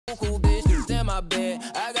Cool bitches in my bed.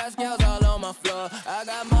 I got scales all on my floor. I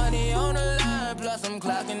got money on the line, plus I'm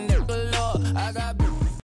clocking it below. I got.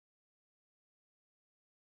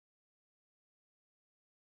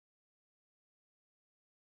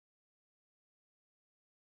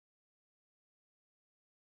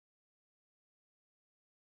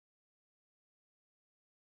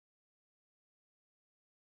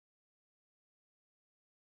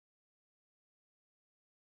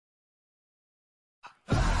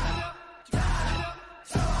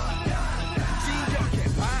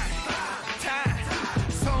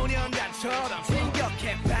 소년단처럼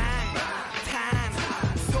진격해 방탄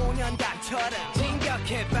소년단처럼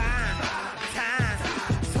진격해 방탄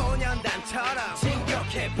소년단처럼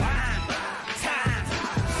진격해 방탄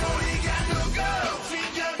우리가 누구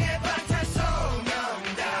진격해 방탄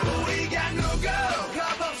소년단 우리가 누구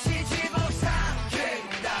겁없이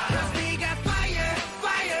집어삼킨다 Cause we got fire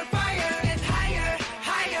fire fire and higher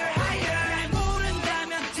higher higher 날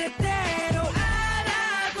모른다면 제대로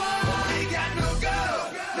알아보 우리가 누구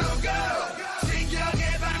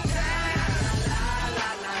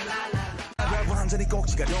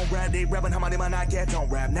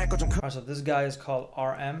Alright, so this guy is called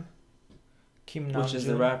RM Kim Namjoon, which is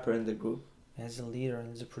the rapper in the group. He's the leader and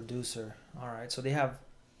he's a producer. Alright, so they have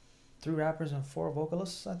 3 rappers and 4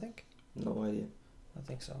 vocalists, I think? No idea. I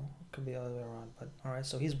think so. It could be the other way around. But alright,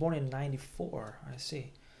 so he's born in 94. I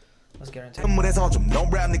see. Let's get into it. Award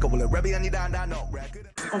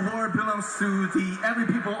belongs to the every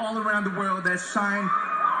people all around the world that shine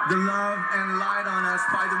the love and light on us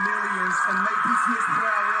by the millions and make BTS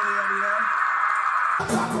proud really every day.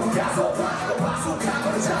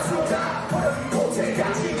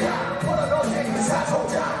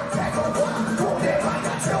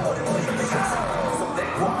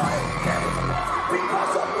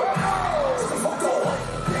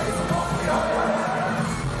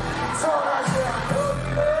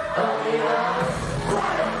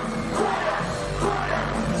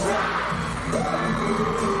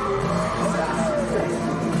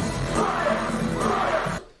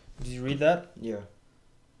 Did you read that? Yeah.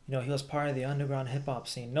 You know, he was part of the underground hip-hop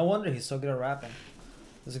scene. No wonder he's so good at rapping.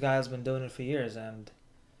 This guy has been doing it for years, and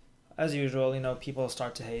as usual, you know, people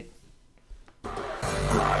start to hate.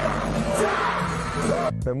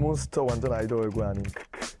 랩몬스터 완전 아이돌 얼굴 아님.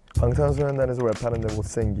 방탄소년단에서 랩하는데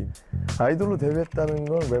못생김. 아이돌로 데뷔했다는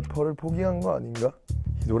건 래퍼를 포기한 거 아닌가?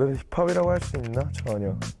 이 노래를 힙합이라고 할 수 있나?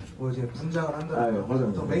 전혀. 뭐 이제 분장을 한다든가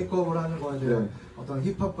어떤 메이크업을 하는 거 이제 어떤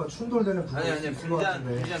힙합과 충돌되는 부분이 있을 것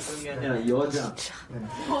같은데. 분장 그런 게 아니라 여자.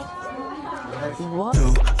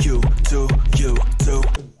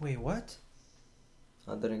 Wait, what?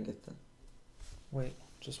 I didn't get that. Wait,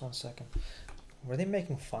 just 1 second. Were they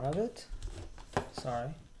making fun of it?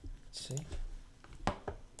 Sorry. Let's see.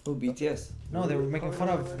 Oh, BTS. No, they were making fun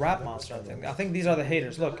of Rap Monster, I think. I think these are the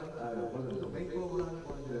haters. Look.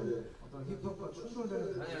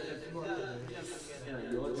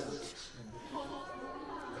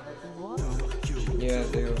 Yeah,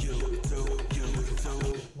 they are.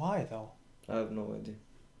 Why though? I have no idea.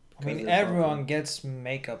 I mean, everyone gets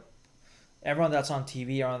makeup. Everyone that's on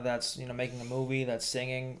TV, everyone that's, you know, making a movie, that's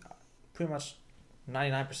singing, pretty much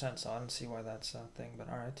 99%. So I don't see why that's a thing. But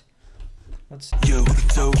all right, let's see.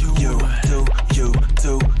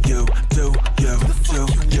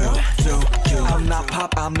 I'm not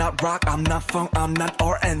pop, I'm not rock, I'm not funk, I'm not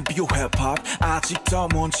R&B or hip hop. 아직 더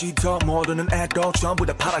뭔지 더 모르는 애도 전부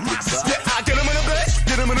다 파란색이야. I get 'em in a bitch,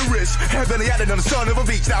 get 'em in a wrist. Heaven out of the son of a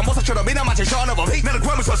beach. 나 모사처럼 이나 마치 son of a peak. 나는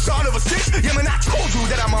과물서 son of a six. Yeah man, I told you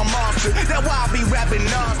that I'm a monster. That's why I be rapping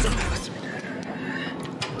nonstop.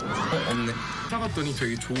 없네. 찾아봤더니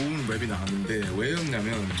되게 좋은 랩이 나왔는데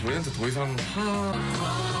왜였냐면 저희한테 더 이상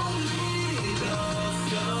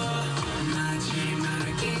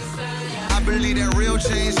I believe that real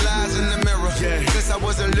change lies in the mirror. Since I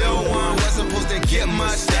was a little one, wasn't supposed to get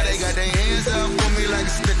much. Now they got their hands up for me like a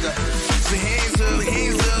sticker. So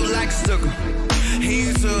hands up like a sticker.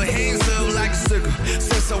 Hands up like a sticker.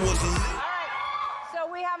 Since I was a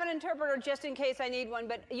We have an interpreter just in case I need one,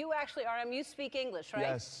 but you actually, RM, you speak English, right?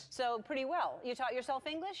 Yes. So pretty well. You taught yourself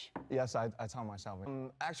English? Yes, I taught myself.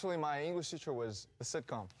 Actually, my English teacher was the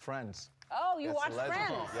sitcom Friends. Oh, you watched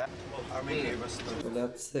Friends? Yeah. Well,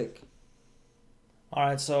 that's sick. All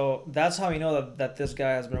right, so that's how you know that this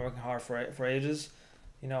guy has been working hard for ages.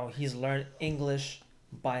 You know, he's learned English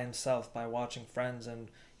by himself by watching Friends,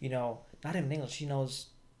 and you know, not even English. He knows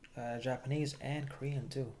Japanese and Korean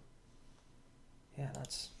too. Yeah,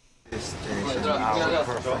 that's. This station, our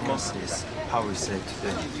performance is how we say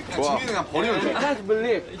today. I can't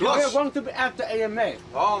believe we're going to be after AMA.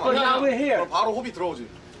 But now we're here. 바로 호비 들어오지.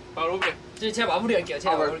 바로 호비. 제가 마무리할게요.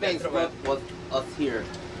 제가 마무리 들어봐요. What us here?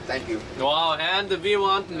 Thank you. Wow, and we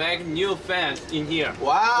want to make new fans in here.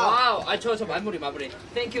 Wow. Wow. 저 마무리.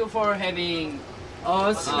 Thank you for having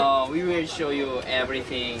us. We will show you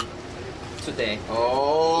everything today.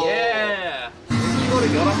 Oh. Yeah.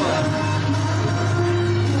 이거를 여러 번.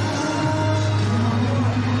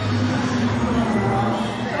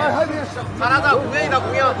 잘하자. 공연이다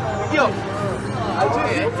공연. 드디어. 알지?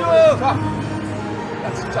 집중. 야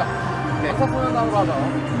진짜. 다섯 공연으로 하자.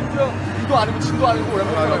 집중. 이도 아니고 진도 아니고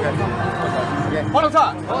오랜만에. 화랑산.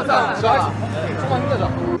 조금만 힘내자.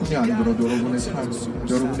 뿐이 아니더라도 여러분의 삶,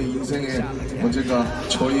 여러분의 인생의 언제가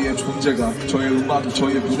저희의 존재가, 저희의 음악이,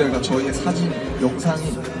 저희의 무대가, 저희의 사진,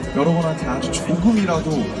 영상이 여러분한테 아주 조금이라도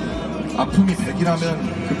아픔이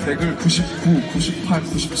 100이라면 그 100을 99, 98,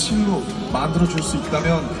 97로 만들어줄 수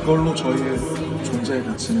있다면 그걸로 저희의 존재의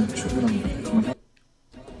가치는 충분합니다.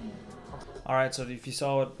 Alright, so if you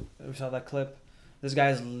saw that clip, this guy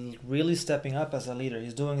is really stepping up as a leader.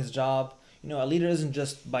 He's doing his job. You know, a leader isn't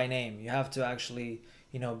just by name. You have to actually,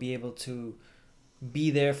 you know, be able to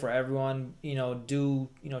be there for everyone, you know,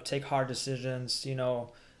 take hard decisions, you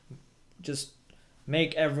know, just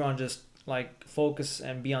make everyone just like focus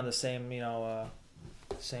and be on the same, you know,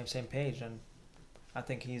 same page. And I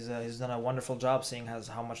think he's done a wonderful job seeing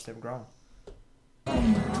how much they've grown.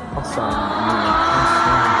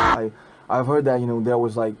 I've heard that, you know, there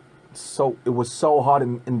was like it was so hot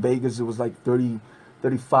in Vegas. It was like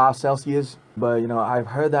 35 Celsius. But, you know, I've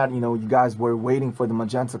heard that, you know, you guys were waiting for the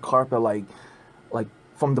magenta carpet like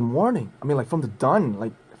from the morning. I mean, like from the dawn,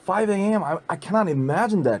 like 5 a.m. I cannot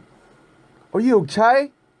imagine that. Are you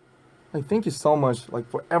okay? Like, thank you so much, like,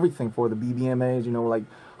 for everything, for the BBMAs, you know, like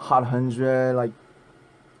Hot 100, like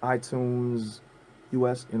iTunes,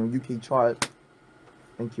 US, you know, UK chart.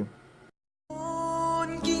 Thank you.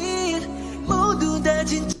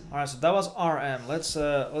 Alright, so that was RM. Let's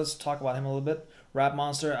talk about him a little bit. Rap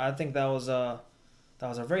Monster. I think that was a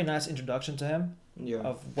very nice introduction to him. Yeah.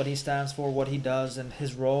 Of what he stands for, what he does, and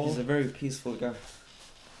his role. He's a very peaceful guy.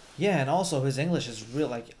 Yeah, and also his English is real.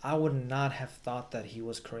 Like, I would not have thought that he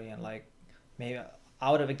was Korean. Like, maybe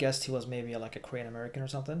I would have guessed he was maybe like a Korean American or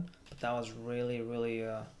something. But that was really, really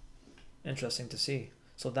interesting to see.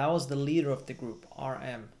 So that was the leader of the group,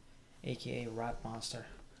 RM, aka Rap Monster.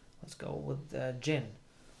 Let's go with Jin.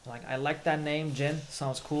 Like, I like that name, Jin.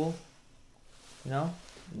 Sounds cool. You know?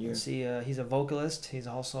 Yeah. Let's see, he's a vocalist. He's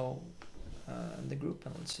also in the group.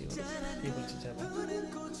 And let's see what he's able to tell.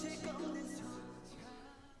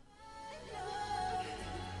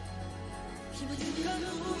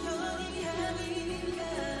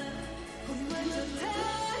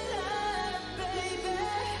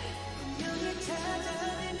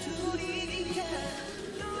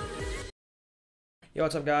 Yo,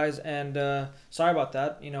 what's up, guys? And sorry about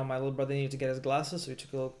that. You know, my little brother needed to get his glasses, so we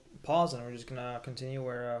took a little pause, and we're just gonna continue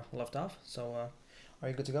where we left off. So, are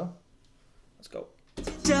you good to go? Let's go.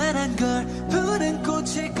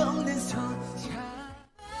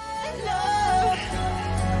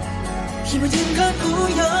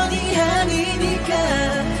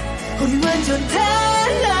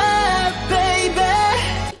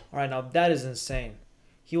 Alright, now that is insane.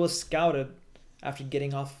 He was scouted after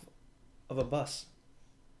getting off of a bus.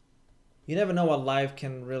 You never know what life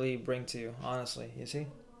can really bring to you, honestly, you see?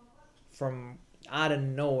 From out of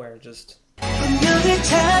nowhere, just...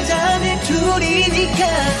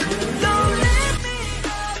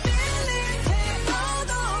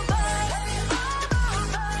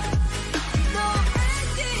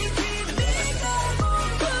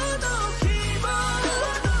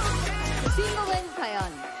 주인공은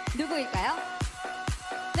과연 누구일까요?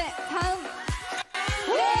 네, 다음.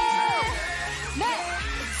 네,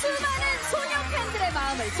 수많은 소녀 팬들의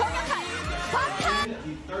마음을 저격한 방탄.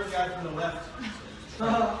 Third guy from the left.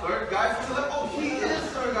 Third guy from the left. Oh, he is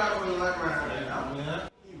third guy from the left right now.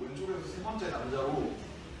 이 왼쪽에서 세 번째 남자로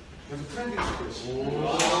계속 트렌딩 시고 있어.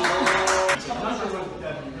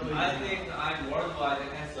 I think I'm worldwide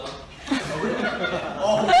handsome. I'm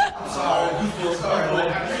sorry.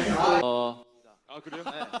 아 그래요?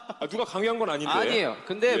 아, 누가 강요한 건 아닌데. 아니에요.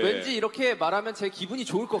 근데 예. 왠지 이렇게 말하면 제 기분이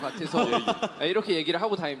좋을 것 같아서 이렇게 얘기를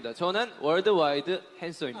하고 다닙니다. 저는 월드와이드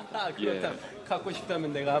핸섬입니다. 아, 그렇다면 갖고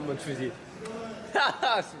싶다면 내가 한번 주지.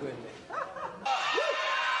 수고했네.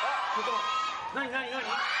 나니.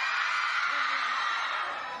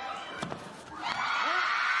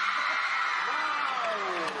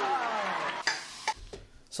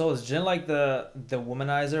 So is Jin like the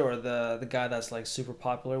womanizer, or the guy that's like super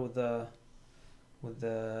popular with the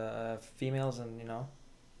females, and you know,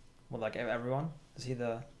 with like everyone? Is he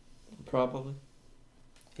the... Probably.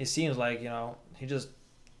 He seems like, you know, he just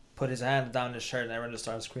put his hand down his shirt and everyone just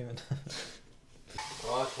started screaming.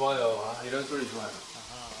 아 좋아요. 아 이런 소리 좋아요.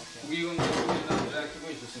 고기 굽는 소리는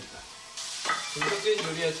기분이 좋습니다. 본격적인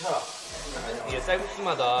요리의 철학. 이게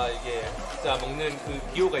쌀국수마다 이게 진짜 먹는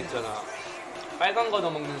그 기호가 있잖아. 빨간 거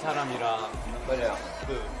넣어 먹는 사람이랑 맞아요.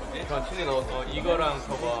 그 뭐지? 저 칠리 넣어서 이거랑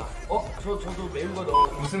저거. 저도 매운 거 넣어.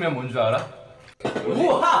 웃으면 뭔 줄 알아?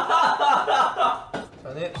 우와!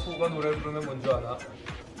 자네 소가 노래 부르면 뭔 줄 아나?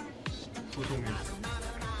 소송이.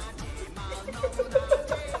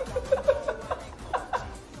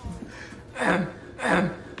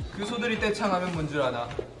 그 소들이 떼창하면 뭔 줄 아나?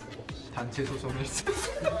 단체 소송이 있어.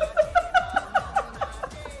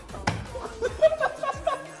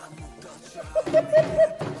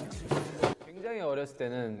 굉장히 어렸을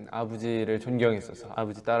때는 아버지를 존경했었어.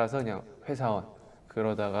 아버지 따라서 그냥 회사원.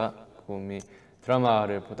 그러다가 곰이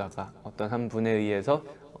드라마를 보다가 어떤 한 분에 의해서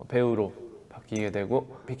배우로 바뀌게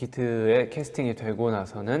되고 빅히트에 캐스팅이 되고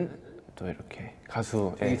나서는 또 이렇게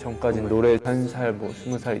가수 되기 전까진 노래 1살,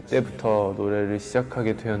 20살 이때부터 노래를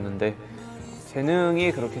시작하게 되었는데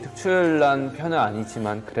재능이 그렇게 특출난 편은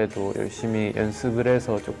아니지만 그래도 열심히 연습을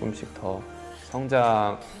해서 조금씩 더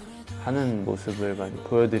성장하는 모습을 많이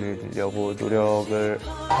보여드리려고 노력을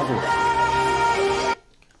하고 있습니다.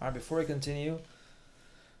 Alright, before we continue,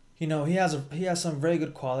 you know, he has some very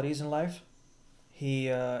good qualities in life.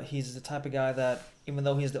 He's the type of guy that even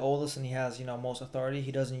though he's the oldest and he has, you know, most authority,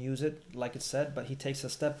 he doesn't use it like it's said, but he takes a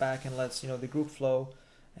step back and lets, you know, the group flow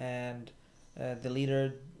and the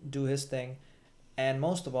leader do his thing. And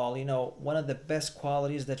most of all, you know, one of the best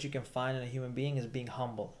qualities that you can find in a human being is being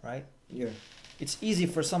humble, right? Yeah. It's easy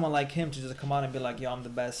for someone like him to just come out and be like, yo, I'm the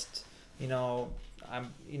best, you know,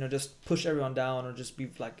 just push everyone down or just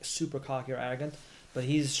be like super cocky or arrogant. But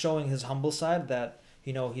he's showing his humble side that,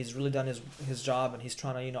 you know, he's really done his job and he's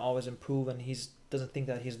trying to, you know, always improve and doesn't think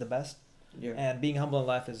that he's the best. Yeah. And being humble in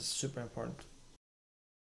life is super important.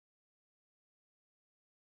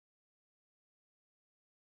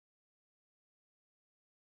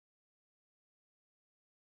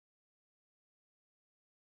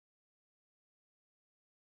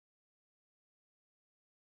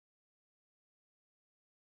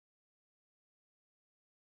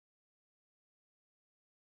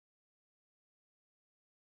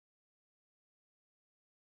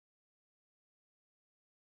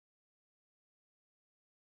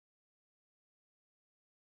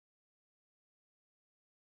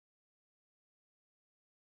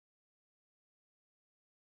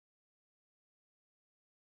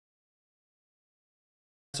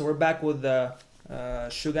 So we're back with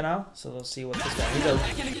Suga now. So let's see what this guy.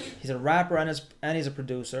 He's a rapper and he's a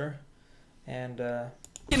producer, and.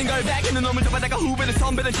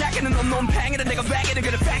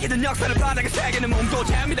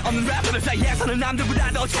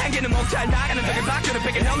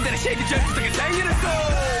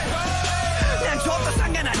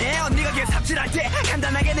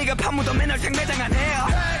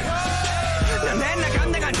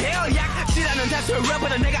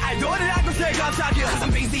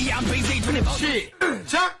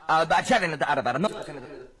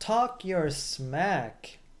 Talk your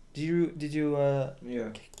smack. Did you yeah.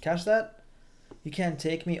 catch that? You can't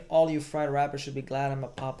take me. All you fried rappers should be glad I'm a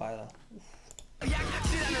pop idol. He's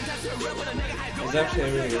actually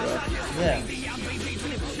a really good rapper. Yeah.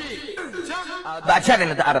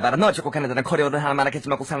 마차례는 알아봐라. 너 죽고 가는데는 커리어를 하나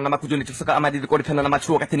말하겠지만 꼭 살아남아 꾸준히 축소가 아마 니들 꼬리 편은 아마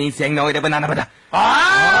추억 같은 인생 너 이래봐 나나보다.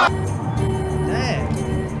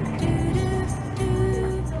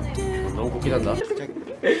 너무 웃기단다.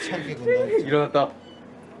 일어났다.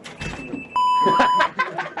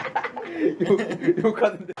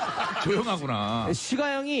 욕하는데. 조용하구나.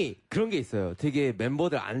 슈가 형이 그런 게 있어요. 되게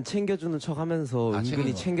멤버들 안 챙겨주는 척하면서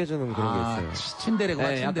은근히 챙겨주는 그런 게 있어요. 츤데레구나,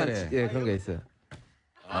 네, 츤데레. 약간, 예, 그런 게 있어요.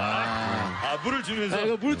 물을 주면서.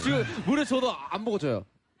 네, 물을 줘도 안 보고 줘요.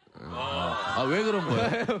 왜 그런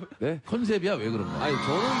거예요? 네? 컨셉이야, 왜 그런 거야? 아니,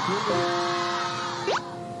 저는 그런 거.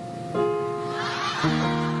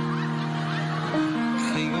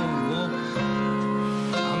 이거 뭐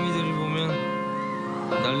아미들이 보면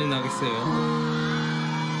난리 나겠어요.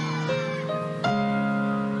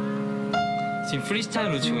 지금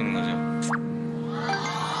프리스타일로 치고 있는 거죠?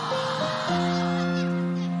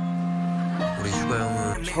 우리 슈가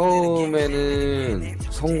형은 처음에는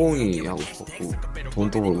성공이 하고 싶었고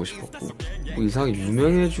돈도 벌고 싶었고 뭐 이상하게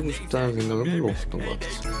유명해지고 싶다는 생각은 별로 없었던 것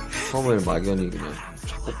같았어요. 처음에는 막연히 그냥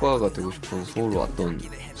작곡가가 되고 싶어서 서울로 왔던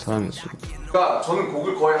사람이었어요. 그러니까 저는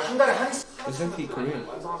곡을 거의 한 달에 한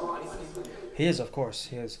He is, of course,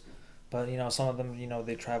 he is. But you know, some of them, you know,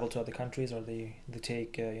 they travel to other countries or they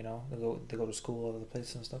take, you know, they go to school all over the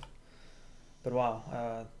place and stuff. But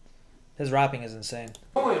wow, His rapping is insane.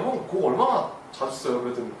 형 곡 얼마나 자주 써요?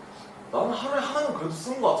 그랬더니 나는 하루에 하나는 그래도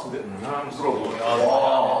쓰는 거 같은데? 하나는 쓰라고.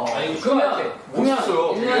 아니 그러면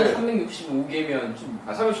멋있어요. 1년에 365개면 좀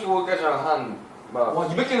 365개까지 와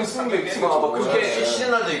 200개는 쓰는 게 있지만 막 그렇게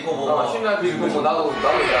쉬는 날도 있고 뭐 쉬는 날도 있고 뭐 나도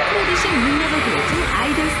프로듀싱 능력을 보여준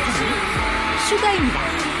아이돌 스타 슈가입니다.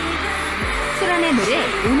 소란의 노래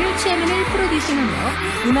오늘 취하면을 프로듀싱하며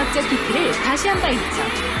음악적 깊이를 다시 한 발 있죠.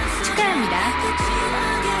 축하합니다.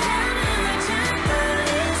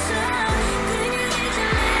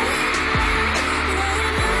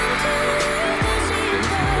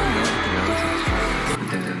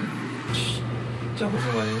 진짜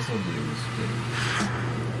고생 많이 했었는데 여기 있을 때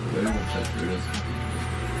 17살, 16살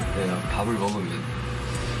내가 밥을 먹으면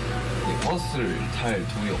버스를 탈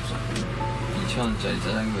돈이 없었고 2,000원짜리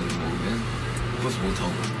짜장면을 먹으면 버스 못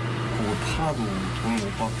타고 그걸 팔아도 돈을 못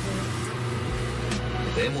받고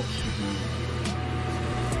내먹히고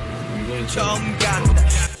이걸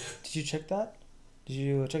Did you check that? Did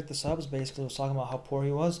you check the subs? Basically, it was talking about how poor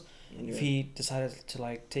he was. If he decided to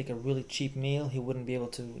like take a really cheap meal, he wouldn't be able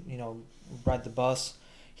to, you know, ride the bus.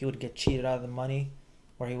 He would get cheated out of the money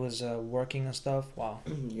where he was working and stuff. Wow.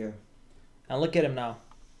 Yeah. And look at him now.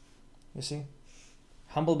 You see?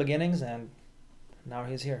 Humble beginnings, and now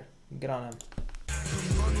he's here. Get on him.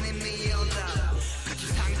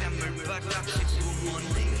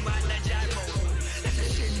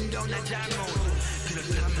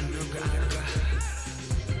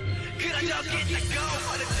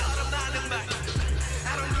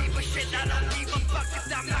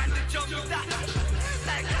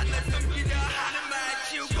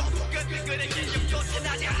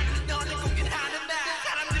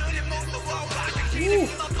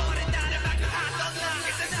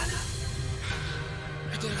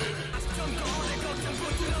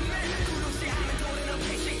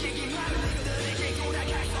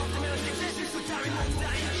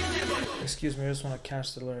 Excuse me, I just want to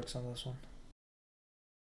catch the lyrics on this one.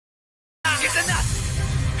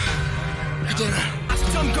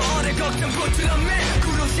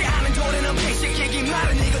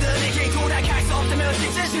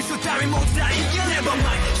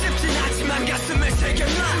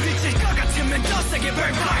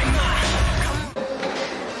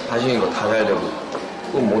 하시는 거 다 잘 되고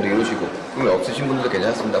꿈 모두 이루시고 꿈이 없으신 분들도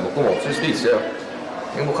괜찮습니다. 뭐 꿈 없을 수도 있어요.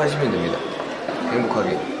 행복하시면 됩니다.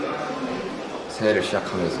 행복하게 새해를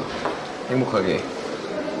시작하면서 행복하게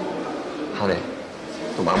한 해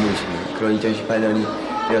또 마무리 짓는 그런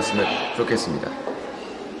 2018년이 되었으면 좋겠습니다.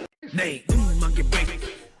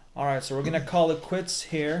 Alright, so we're gonna call it quits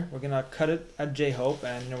here. We're gonna cut it at J-Hope,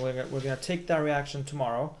 and you know, we're gonna take that reaction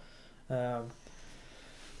tomorrow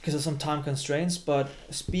because of some time constraints. But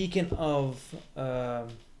speaking of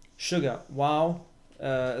Suga, wow,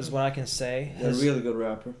 is what I can say. A really good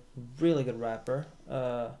rapper. Really good rapper.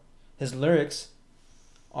 His lyrics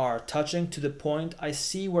are touching to the point. I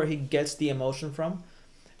see where he gets the emotion from.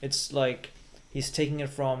 It's like he's taking it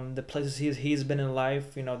from the places he's been in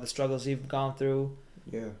life, you know, the struggles he's gone through.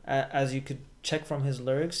 Yeah. As you could check from his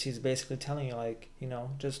lyrics, he's basically telling you, like, you know,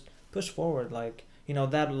 just push forward. Like, you know,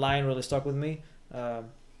 that line really stuck with me. You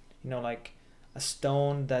know, like, a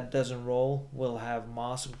stone that doesn't roll will have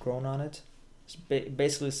moss grown on it. It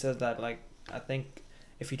basically says that, like, I think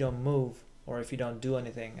if you don't move or if you don't do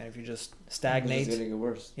anything and if you just stagnate, it's gonna get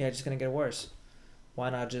worse. Yeah, it's just gonna get worse. Why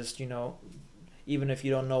not just, you know, even if you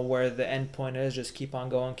don't know where the end point is, just keep on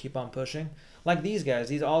going, keep on pushing. Like these guys,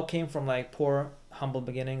 these all came from like poor, humble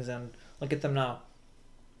beginnings, and look at them now.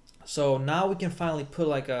 So now we can finally put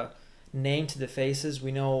like a name to the faces.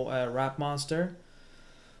 We know Rap Monster,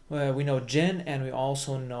 we know Jin, and we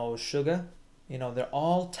also know Suga. You know, they're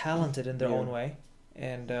all talented in their own way,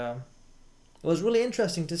 and it was really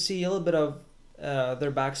interesting to see a little bit of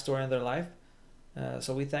their backstory in their life.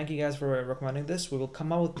 So we thank you guys for recommending this. We will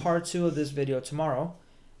come out with part 2 of this video tomorrow.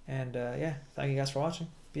 And yeah, thank you guys for watching.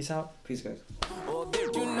 Peace out. Peace, guys.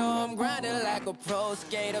 You know I'm grinding like a pro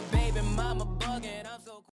skater, baby mama bugging. I'm so